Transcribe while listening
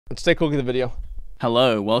Let's take a look at the video.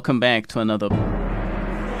 Hello, welcome back to another...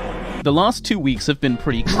 The last 2 weeks have been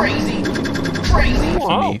pretty crazy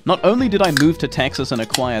for me. Not only did I move to Texas and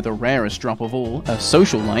acquire the rarest drop of all, a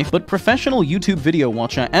social life, but professional YouTube video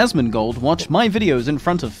watcher Asmongold watched my videos in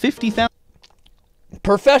front of 50,000...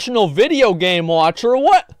 Professional video game watcher?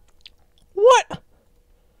 What? What?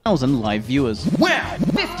 Live viewers. Wow!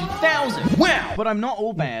 50,000! Wow! But I'm not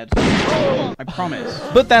all bad. I promise.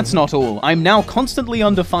 But that's not all. I'm now constantly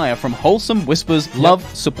under fire from wholesome whispers, love,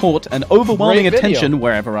 support, and overwhelming attention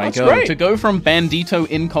wherever I go. Great. To go from Bandito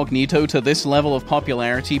Incognito to this level of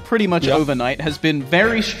popularity pretty much overnight has been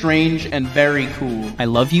very strange and very cool. I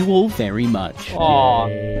love you all very much.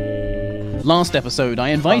 Aww. Last episode, I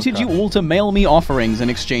invited you all to mail me offerings in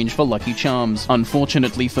exchange for Lucky Charms.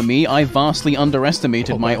 Unfortunately for me, I vastly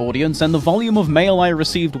underestimated my audience, and the volume of mail I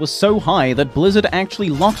received was so high that Blizzard actually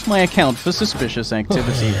locked my account for suspicious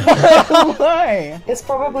activity. Why? It's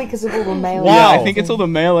probably because of all the mail. Wow. Yeah, I think it's all the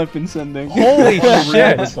mail I've been sending. Holy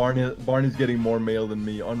shit! Barney's getting more mail than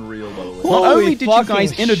me. Unreal, by the way. Not only did you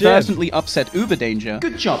guys inadvertently upset Uber Danger,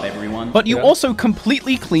 good job everyone, but you also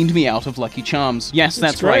completely cleaned me out of Lucky Charms. Yes,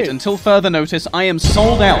 that's right. Until further notice, I am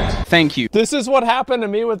sold out. Thank you. This is what happened to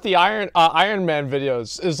me with the Iron Man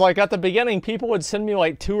videos. Is like at the beginning, people would send me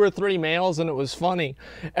like 2 or 3 mails and it was funny.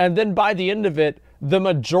 And then by the end of it, the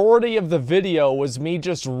majority of the video was me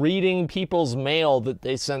just reading people's mail that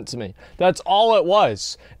they sent to me. That's all it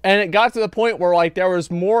was. And it got to the point where like there was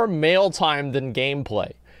more mail time than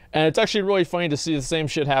gameplay. And it's actually really funny to see the same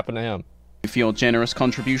shit happen to him. For your generous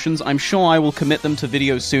contributions, I'm sure I will commit them to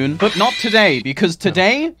videos soon, but not today, because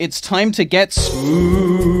today, it's time to get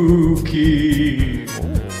spooky.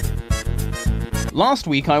 Last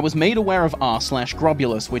week, I was made aware of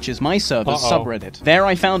r/Grobulus, which is my server's subreddit. There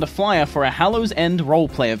I found a flyer for a Hallow's End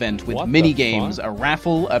roleplay event with mini-games, a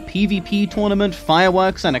raffle, a PvP tournament,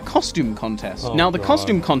 fireworks, and a costume contest. Now, the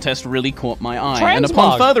costume contest really caught my eye, and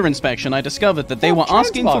upon further inspection, I discovered that they were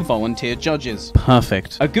asking for volunteer judges.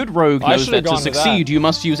 Perfect. A good rogue knows that to succeed, you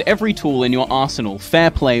must use every tool in your arsenal,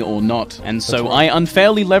 fair play or not. And so I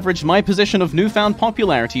unfairly leveraged my position of newfound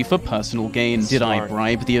popularity for personal gain. Did I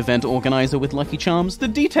bribe the event organizer with Lucky Charms? The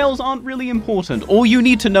details aren't really important. All you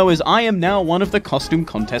need to know is I am now one of the costume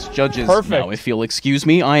contest judges. Perfect. Now, if you'll excuse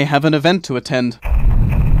me, I have an event to attend.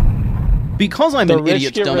 Because I'm an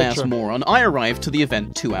idiot dumbass moron, I arrived to the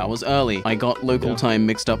event 2 hours early. I got local time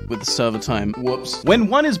mixed up with server time. Whoops. When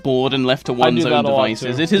one is bored and left to one's own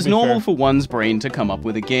devices, it is normal for one's brain to come up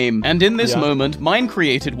with a game. And in this moment, mine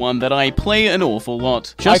created one that I play an awful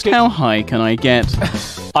lot. Just how high can I get?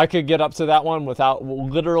 I could get up to that one without,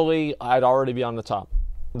 literally, I'd already be on the top.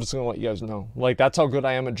 I'm just gonna let you guys know. Like, that's how good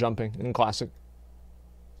I am at jumping in Classic.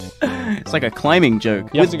 It's like a climbing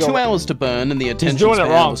joke. With 2 hours to burn and the attention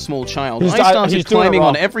span of a small child, I started climbing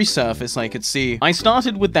on every surface I could see. I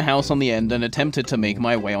started with the house on the end and attempted to make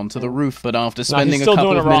my way onto the roof, but after spending a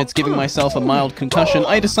couple of minutes giving myself a mild concussion,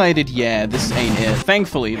 I decided, yeah, this ain't it.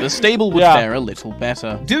 Thankfully, the stable would fare a little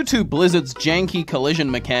better. Due to Blizzard's janky collision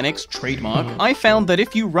mechanics, trademark, I found that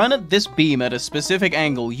if you run at this beam at a specific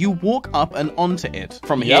angle, you walk up and onto it.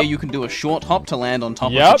 From here, you can do a short hop to land on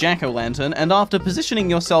top of the jack-o'-lantern, and after positioning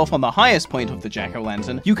yourself on the highest point of the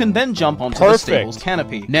jack-o'-lantern, you can then jump onto the stable's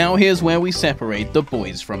canopy. Now here's where we separate the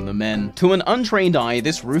boys from the men. To an untrained eye,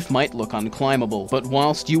 this roof might look unclimbable, but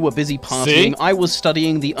whilst you were busy partying, I was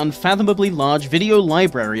studying the unfathomably large video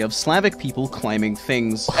library of Slavic people climbing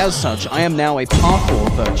things. As such, I am now a parkour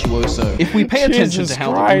virtuoso. If we pay attention to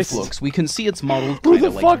how the roof looks, we can see it's modeled kind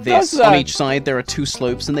of like this. On each side, there are 2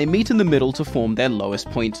 slopes, and they meet in the middle to form their lowest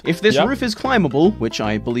point. If this roof is climbable, which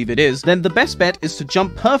I believe it is, then the best bet is to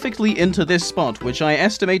jump perfectly into this spot, which I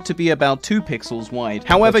estimate to be about 2 pixels wide.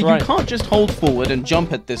 However, you can't just hold forward and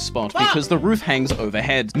jump at this spot because the roof hangs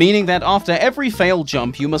overhead, meaning that after every failed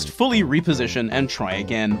jump, you must fully reposition and try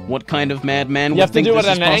again. What kind of madman would think this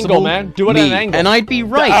is possible? You have to do it at an angle, man. Do it at an angle. And I'd be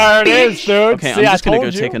right. There it is, dude. Okay, I'm just gonna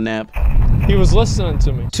go take a nap. He was listening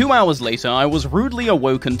to me. 2 hours later, I was rudely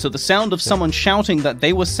awoken to the sound of someone shouting that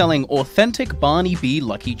they were selling authentic Barney B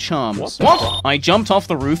Lucky Charms. What? I jumped off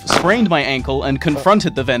the roof, sprained my ankle, and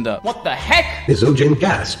confronted the vendor. What the heck? Izujin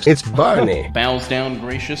gasped. It's Barney. Bows down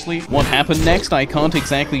graciously. What happened next, I can't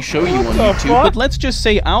exactly show you on YouTube, but let's just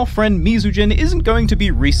say our friend Mizujin isn't going to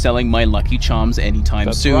be reselling my Lucky Charms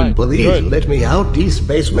anytime soon. Please let me out this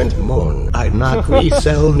basement moon. I not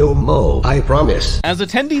resell no more, I promise. As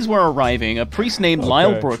attendees were arriving, a priest named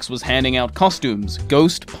Lyle Brooks was handing out costumes,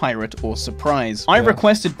 ghost, pirate, or surprise. I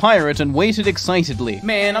requested pirate and waited excitedly.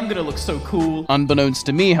 Man, I'm gonna look so cool. Unbeknownst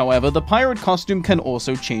to me, however, the pirate costume can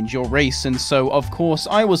also change your race, and so, of course,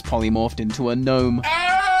 I was polymorphed into a gnome.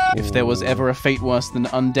 If there was ever a fate worse than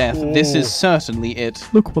undeath, this is certainly it.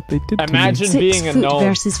 Look what they did to me. Imagine being a gnome.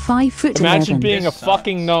 Versus 5 foot. Imagine being a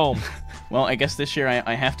fucking gnome. Well, I guess this year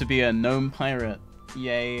I have to be a gnome pirate.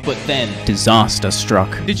 Yay. But then, disaster struck.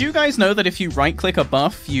 Did you guys know that if you right-click a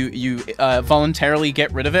buff, you voluntarily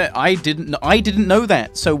get rid of it? I didn't know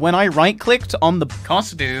that. So when I right-clicked on the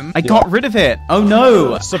costume, I got rid of it. Oh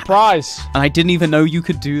no. Surprise. And I didn't even know you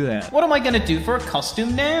could do that. What am I gonna do for a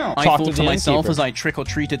costume now? I thought to myself as I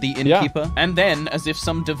trick-or-treated the innkeeper. And then, as if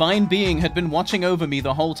some divine being had been watching over me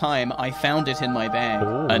the whole time, I found it in my bag.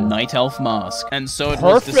 A night elf mask. And so it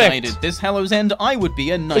was decided this Hallow's End I would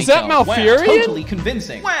be a night elf. Is that Malfurion? Wow, totally convincing.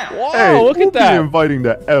 Wow. Wow, look at that. Inviting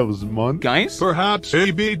the elves, man. Guys? Perhaps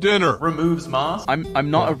it be dinner. Removes mask.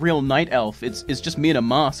 I'm not a real night elf. It's just me in a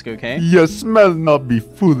mask, okay? Your smell not be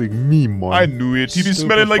fooling me, man. I knew it. He be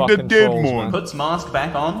smelling like the dead man. Puts mask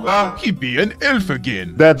back on. He be an elf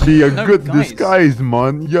again. That be a good disguise,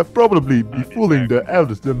 man. You probably be fooling the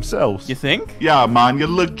elves themselves. You think? Yeah, man, you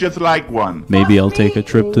look just like one. Maybe I'll take a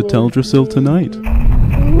trip to Teldrassil tonight.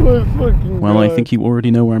 Well, I think you already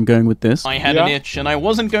know where I'm going with this. I had an itch, and I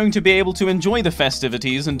wasn't going to be able to enjoy the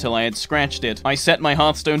festivities until I had scratched it. I set my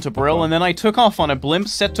Hearthstone to Brill, and then I took off on a blimp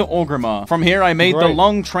set to Orgrimmar. From here, I made the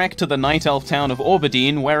long trek to the night elf town of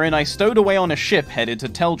Orbadine, wherein I stowed away on a ship headed to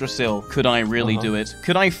Teldrassil. Could I really do it?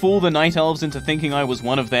 Could I fool the night elves into thinking I was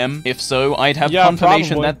one of them? If so, I'd have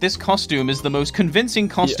confirmation that this costume is the most convincing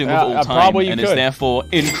costume of all time, and is therefore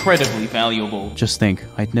incredibly valuable. Just think,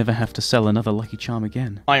 I'd never have to sell another Lucky Charm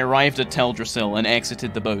again. I arrived at Teldrassil and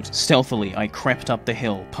exited the boat. Stealthily, I crept up the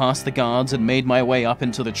hill, past the guards, and made my way up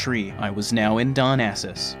into the tree. I was now in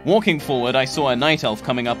Darnassus. Walking forward, I saw a night elf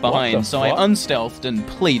coming up behind, so I unstealthed and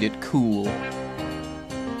played it cool.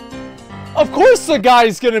 Of course the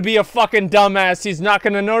guy's gonna be a fucking dumbass. He's not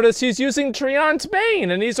gonna notice he's using Treant's Bane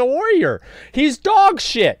and he's a warrior. He's dog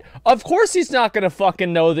shit. Of course he's not gonna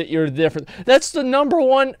fucking know that you're different. That's the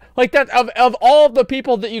 #1, like that, of all of the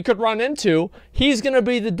people that you could run into, he's gonna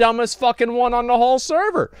be the dumbest fucking one on the whole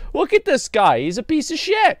server. Look at this guy. He's a piece of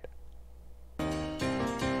shit.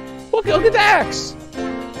 Look at the axe.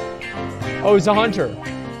 Oh, he's a hunter.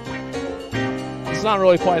 It's not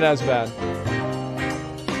really quite as bad.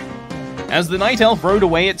 As the night elf rode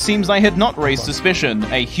away, it seems I had not raised suspicion.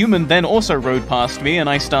 A human then also rode past me, and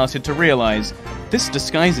I started to realize, this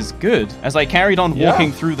disguise is good. As I carried on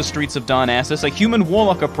walking through the streets of Darnassus, a human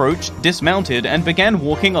warlock approached, dismounted, and began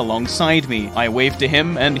walking alongside me. I waved to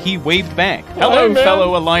him, and he waved back. Hello,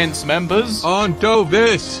 fellow Alliance members. On to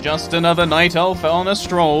this. Just another night elf on a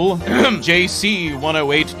stroll.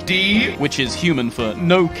 JC-108D, which is human for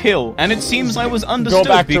no kill. And it seems I was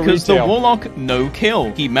understood because the warlock no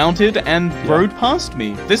kill. He mounted and rode past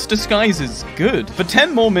me. This disguise is good. For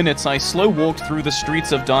 10 more minutes, I slow walked through the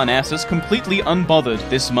streets of Darnassus, completely unbothered.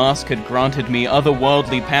 This mask had granted me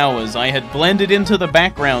otherworldly powers. I had blended into the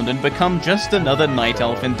background and become just another night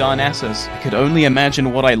elf in Darnassus. I could only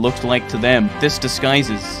imagine what I looked like to them. This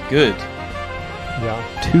disguise is good. Yeah.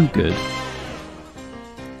 Too good.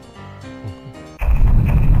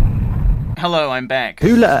 Hello, I'm back.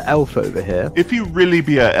 Who let an elf over here? If you really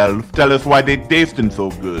be an elf, tell us why they tasting so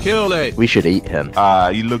good. Kill it. We should eat him.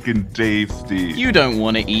 You looking tasty. You don't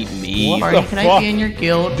want to eat me. Sorry, can I be in your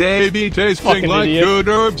guild? They be tasting like good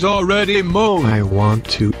herbs already mown. I want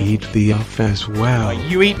to eat the elf as well.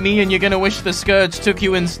 You eat me and you're gonna wish the Scourge took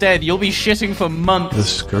you instead. You'll be shitting for months. The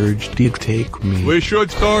Scourge did take me. We should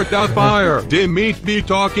start that fire. The meat be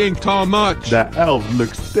talking too much. That elf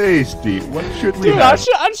looks tasty. What should we have?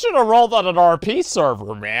 I should have rolled on an RP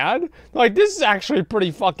server, man. Like, this is actually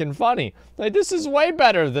pretty fucking funny. Like, this is way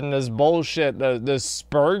better than this bullshit, this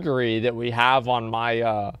spurgery that we have on my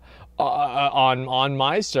on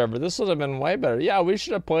my server. This would have been way better. Yeah, we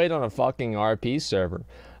should have played on a fucking RP server.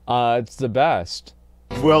 It's the best.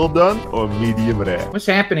 Well done or medium rare? What's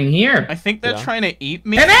happening here? I think they're trying to eat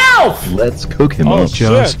me. An elf! Let's cook him up.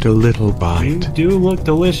 Just a little bite. You do look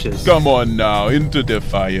delicious. Come on now, into the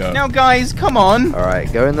fire. Now, guys, come on.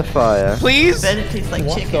 Alright, go in the fire. Please? Bet it tastes like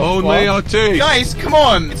chicken. Only a taste. Guys, come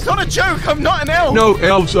on. It's not a joke. I'm not an elf. No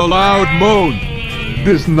elves allowed, moan.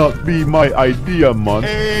 This not be my idea, man.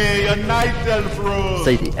 Hey, a night elf roll.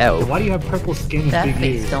 Say the elf. Why do you have purple skin? That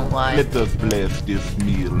face don't lie. Let us bless this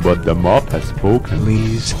meal. But the mob has spoken.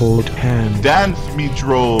 Please hold hand. Dance me,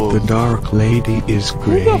 troll. The dark lady is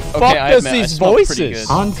great. Who the fuck does these voices?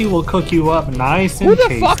 Auntie will cook you up nice and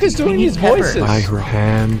tasty. Who the fuck is doing these voices? By her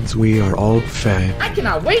hands, we are all fed. I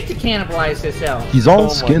cannot wait to cannibalize this elf. He's all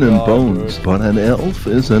skin and bones, but an elf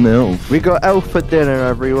is an elf. We got elf for dinner,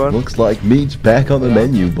 everyone. Looks like meat's back on the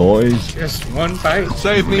menu, boys. Just one bite.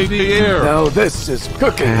 Save me the ear. Now this is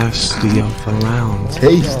cooking. Pass the elf around.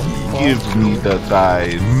 Tasty. Give me the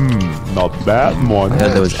thighs. Not that one. Yeah,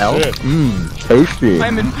 there was elf. Tasty.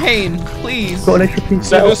 I'm in pain, please. Got an extra piece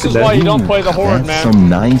So this is why you don't play the Horde, man. Some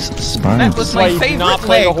nice spice. That was my favorite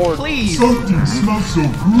leg, please. Something smells so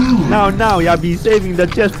good. Now, y'all be saving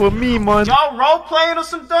that just for me, man. Y'all role-playing or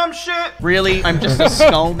some dumb shit? Really? I'm just a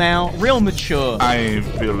skull now? Real mature. I ain't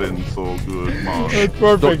feeling so good, man. That's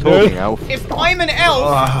perfect, Talking, dude. elf. If I'm an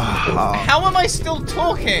elf, how am I still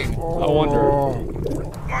talking? I wonder.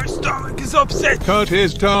 My stomach is upset. Cut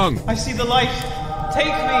his tongue. I see the light. Take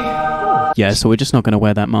me. Yeah, so we're just not going to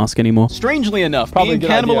wear that mask anymore. Strangely enough, Probably a being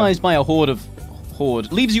good cannibalized idea. by a horde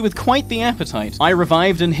leaves you with quite the appetite. I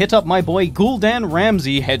revived and hit up my boy Gul'dan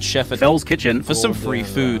Ramsay, head chef at Fell's Kitchen, for some free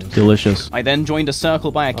food. Delicious. I then joined a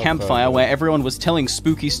circle by a campfire where everyone was telling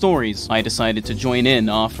spooky stories. I decided to join in.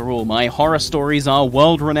 After all, my horror stories are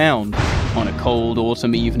world-renowned. On a cold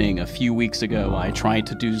autumn evening a few weeks ago, I tried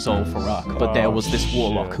to do Zul'Farrak, but there was this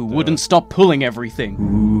warlock who wouldn't stop pulling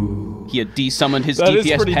everything. He had desummoned his That is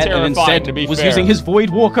DPS pretty pet and terrifying, instead to be was fair. using his Void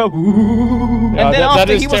Walker. And then that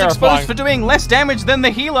after is he was terrifying. exposed for doing less damage than the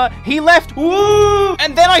healer, he left. Ooh!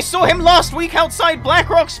 And then I saw him last week outside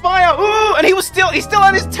Blackrock Spire. Ooh! And he still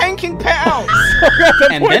had his tanking pet out.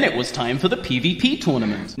 And then it was time for the PvP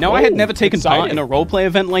tournament. Now, I had never taken part in a roleplay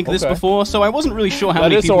event like this before, so I wasn't really sure how That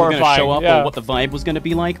many is people were going to show horrifying, up yeah. or what the vibe was going to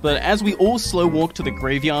be like. But as we all slow walked to the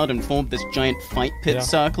graveyard and formed this giant fight pit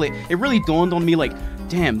circle, it really dawned on me like,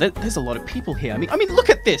 damn, there's a lot of people here. I mean, look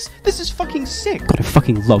at this. This is fucking sick. God, I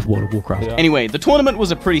fucking love World of Warcraft. Yeah. Anyway, the tournament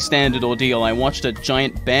was a pretty standard ordeal. I watched a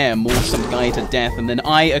giant bear maul some guy to death, and then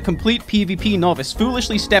I, a complete PvP novice,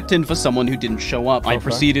 foolishly stepped in for someone who didn't show up. I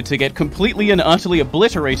proceeded to get completely and utterly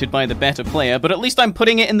obliterated by the better player, but at least I'm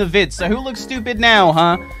putting it in the vid, so who looks stupid now,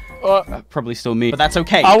 huh? Probably still me, but that's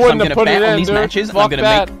okay. I wouldn't I'm have gonna put it bet on in, these dude. matches, and Fuck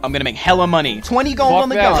I'm gonna make hella money. 20 gold Fuck on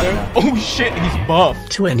the that, gun. Oh shit, he's buff.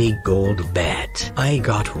 20 gold bet. I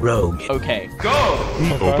got rogue. Okay, go.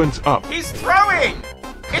 He opens up. He's throwing.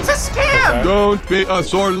 It's a scam. Don't be a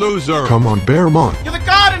sore loser. Come on, Bearmont. You're the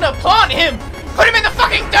gardener. Plant him. Put him in the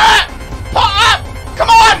fucking dirt. Pot up. Come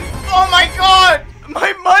on. Oh my god.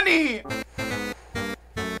 My money.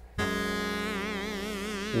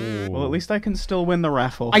 Well, at least I can still win the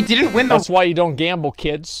raffle. I didn't win the... That's why you don't gamble,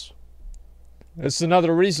 kids. It's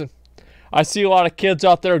another reason. I see a lot of kids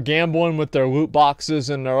out there gambling with their loot boxes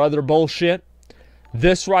and their other bullshit.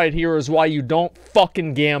 This right here is why you don't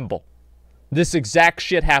fucking gamble. This exact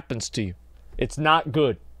shit happens to you. It's not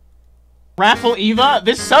good. Raffle Eva,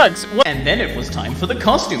 this sucks. And then it was time for the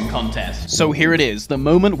costume contest. So here it is, the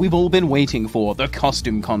moment we've all been waiting for, the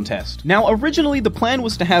costume contest. Now, originally the plan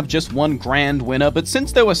was to have just one grand winner, but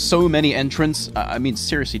since there were so many entrants, I mean,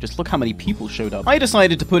 seriously, just look how many people showed up. I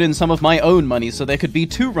decided to put in some of my own money so there could be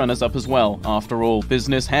 2 runners-up as well. After all,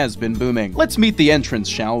 business has been booming. Let's meet the entrants,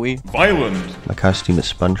 shall we? Violent. My costume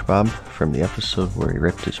is SpongeBob from the episode where he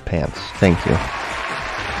ripped his pants. Thank you.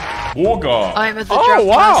 Wargar. I'm at the Oh,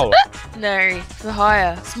 wow. No, the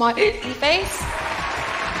higher. Smiley face.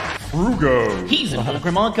 Frugo. He's an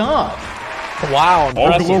Orgrimmar guard. Wow,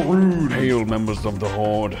 impressive. Rude. Hail, members of the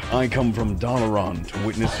Horde. I come from Dalaran to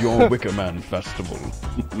witness your Wickerman festival.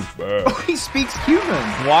 He speaks human.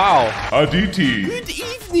 Wow. Aditi. Good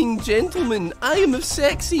evening, gentlemen. I am a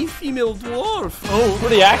sexy female dwarf. Oh,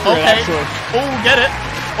 Pretty accurate, okay. actually. Oh, get it.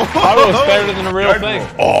 Thought it was better than the real thing.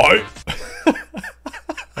 I.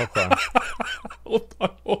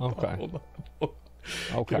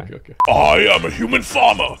 Okay. Okay. I am a human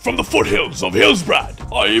farmer from the foothills of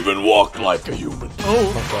Hillsbrad. I even walk like a human.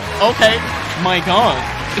 Oh, okay. My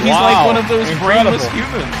god. He's Wow. like one of those brainless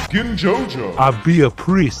Incredible. humans. Skin Jojo. I be a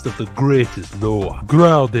priest of the greatest Noah,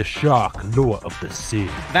 Growl the shark, Noah of the sea.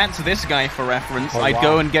 That's this guy for reference. Oh, I'd wow.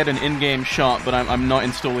 go and get an in-game shot, but I'm not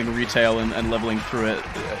installing retail and leveling through it.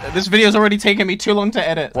 This video's already taken me too long to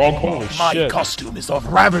edit. Holy My shit. costume is of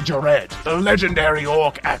Ravager Red, the legendary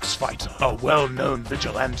orc axe fighter, a well-known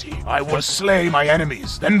vigilante. I will slay my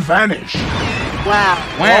enemies, then vanish. Wow.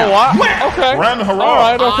 Oh, wow. Okay. Ran hurrah.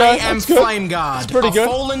 All right, okay. I am That's good. Flame Guard, That's pretty a good.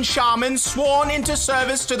 fallen shaman sworn into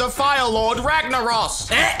service to the Fire Lord Ragnaros.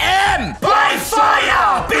 By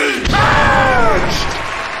fire, be purged!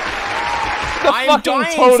 The I am fucking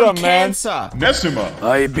dying totem, from man. cancer. Nessima.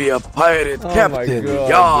 I be a pirate Oh captain, my God,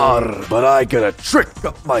 yar, but I got a trick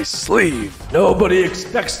up my sleeve. Nobody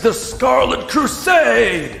expects the Scarlet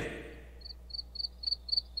Crusade!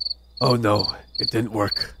 Oh no, it didn't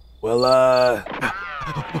work. Well,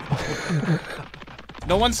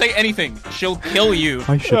 No one say anything. She'll kill you.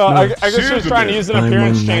 I should know. I guess she was trying to use an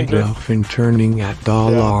appearance changer. I'm a night elf and turning at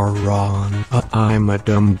Dalaran. I'm a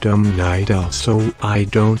dumb night elf, so I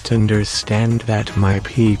don't understand that my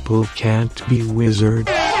people can't be wizards.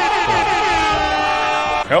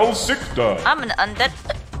 Hellsikta. I'm an undead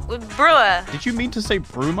brewer. Did you mean to say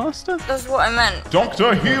brewmaster? That's what I meant.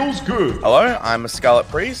 Dr. Heals Good. Hello, I'm a Scarlet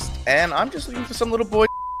Priest, and I'm just looking for some little boy.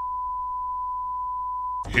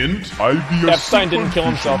 Hint, I be a Epstein didn't kill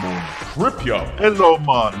himself. Pripyat. Hello,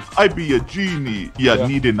 man. I be a genie. You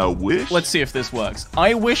needing a wish? Let's see if this works.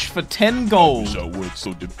 I wish for 10 gold. I weren't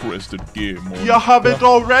so depressed again, man. You have it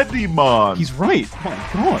already, man. He's right. Oh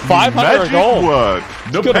my god. 500 gold. Work.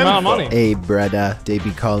 Good amount of money. Hey, brother. They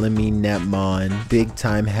be calling me Netmon. Big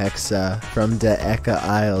time Hexa. From the Eka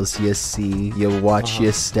Isles, you see. You watch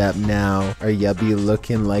your step now, or you be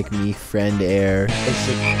looking like me friend Air.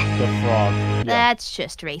 The frog. That's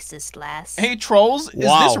just racist, lass. Hey, trolls, is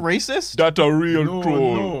this racist? That's a real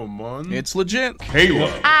troll. No, man. It's legit.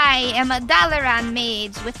 Kayla. I am a Dalaran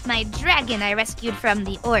mage with my dragon I rescued from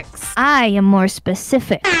the orcs. I am more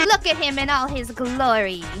specific. Look at him in all his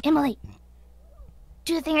glory. Emily,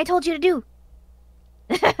 do the thing I told you to do.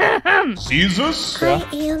 Jesus? I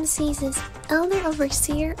am Caesar, Elder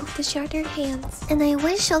Overseer of the Shattered Hands, and I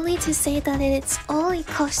wish only to say that it's all a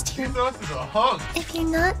costume. If you're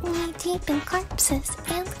not knee-deep in corpses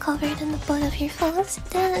and covered in the blood of your foes,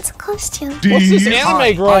 then it's a costume. What's this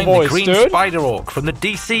anime girl I'm voice, the Green dude? Spider Orc from the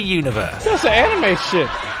DC Universe. That's the anime shit.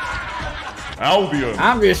 Albion.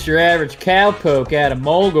 I'm just your average cowpoke out of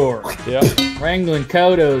Mulgore. Yeah. Wrangling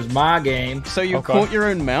Kodo's my game. So you caught your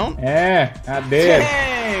own mount? Yeah, I did.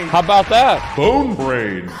 Dang. How about that? Bone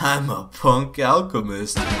Brain. I'm a punk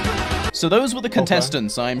alchemist. So those were the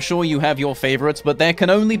contestants. I'm sure you have your favorites, but there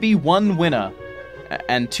can only be one winner.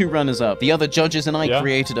 And 2 runners-up. The other judges and I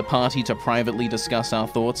created a party to privately discuss our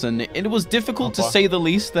thoughts, and it was difficult to say the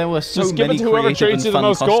least. There were so many creative and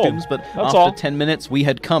fun costumes, but after 10 minutes, we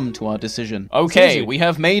had come to our decision. Okay, we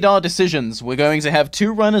have made our decisions. We're going to have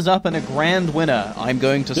 2 runners-up and a grand winner. I'm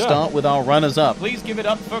going to start with our runners-up. Please give it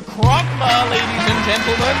up for Krogma, ladies and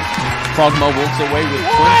gentlemen. Krogma walks away with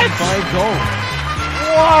 25 gold.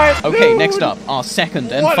 What? Okay, dude? next up, our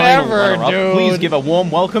second and final runner-up. Please give a warm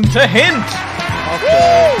welcome to Hint.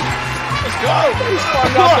 Okay. Let's go.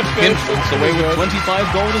 Hint walks away with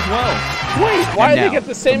 25 gold as well. Wait, why did they get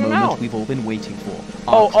the same amount? We've all been waiting for.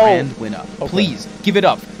 Our grand winner. Please give it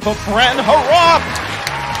up for Bran Harok.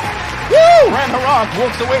 Woo! Bran Harok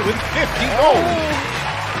walks away with 50 gold.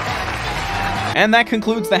 And that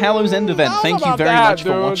concludes the Hallow's End event. Thank you very much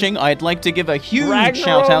for watching. I'd like to give a huge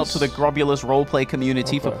shout out to the Grobulous roleplay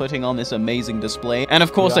community for putting on this amazing display. And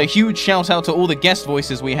of course, a huge shout out to all the guest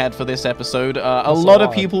voices we had for this episode. A lot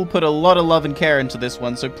of people put a lot of love and care into this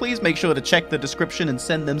one, so please make sure to check the description and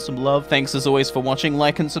send them some love. Thanks as always for watching.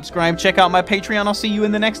 Like and subscribe. Check out my Patreon. I'll see you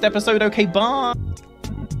in the next episode. Okay, bye.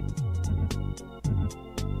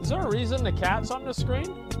 Is there a reason the cat's on the screen?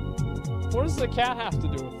 What does the cat have to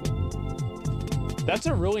do with it? That's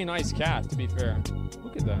a really nice cat, to be fair.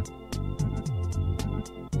 Look at that.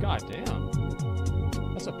 God damn.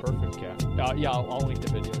 That's a perfect cat. Yeah, I'll link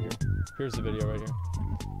the video here. Here's the video right here.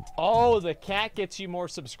 Oh, the cat gets you more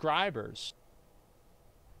subscribers.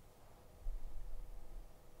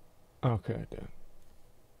 Okay, dude.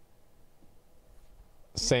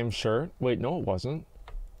 Same shirt? Wait, no it wasn't.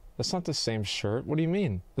 That's not the same shirt. What do you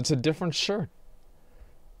mean? It's a different shirt.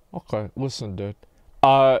 Okay, listen, dude.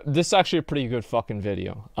 This is actually a pretty good fucking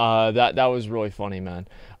video. That was really funny, man.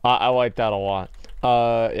 I like that a lot.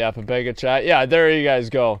 Yeah, Papega chat. Yeah, there you guys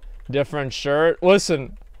go. Different shirt.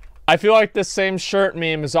 Listen, I feel like the same shirt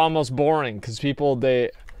meme is almost boring because people,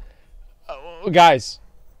 guys,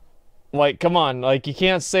 like, come on, like, you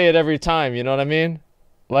can't say it every time, you know what I mean?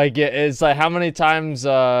 Like, it's like, how many times, you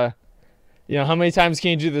know, how many times can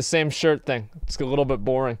you do the same shirt thing? It's a little bit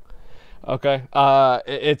boring. Okay,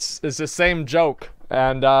 it's the same joke.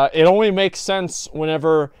 And it only makes sense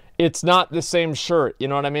whenever it's not the same shirt, you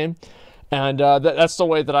know what I mean? And that's the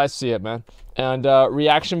way that I see it, man. And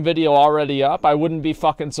reaction video already up. I wouldn't be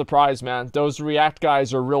fucking surprised, man. Those react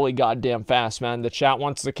guys are really goddamn fast, man. The chat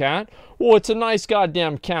wants the cat. Well, it's a nice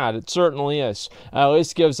goddamn cat. It certainly is. At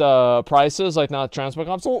least gives prices, like not transmog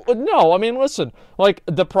comps. Well, no, I mean, listen. Like,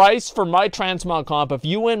 the price for my transmog comp, if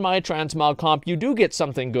you win my transmog comp, you do get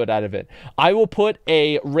something good out of it. I will put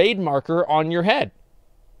a raid marker on your head.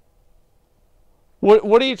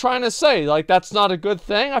 What are you trying to say? Like, that's not a good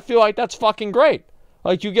thing? I feel like that's fucking great.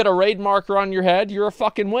 Like, you get a raid marker on your head, you're a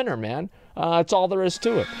fucking winner, man. That's all there is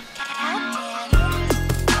to it.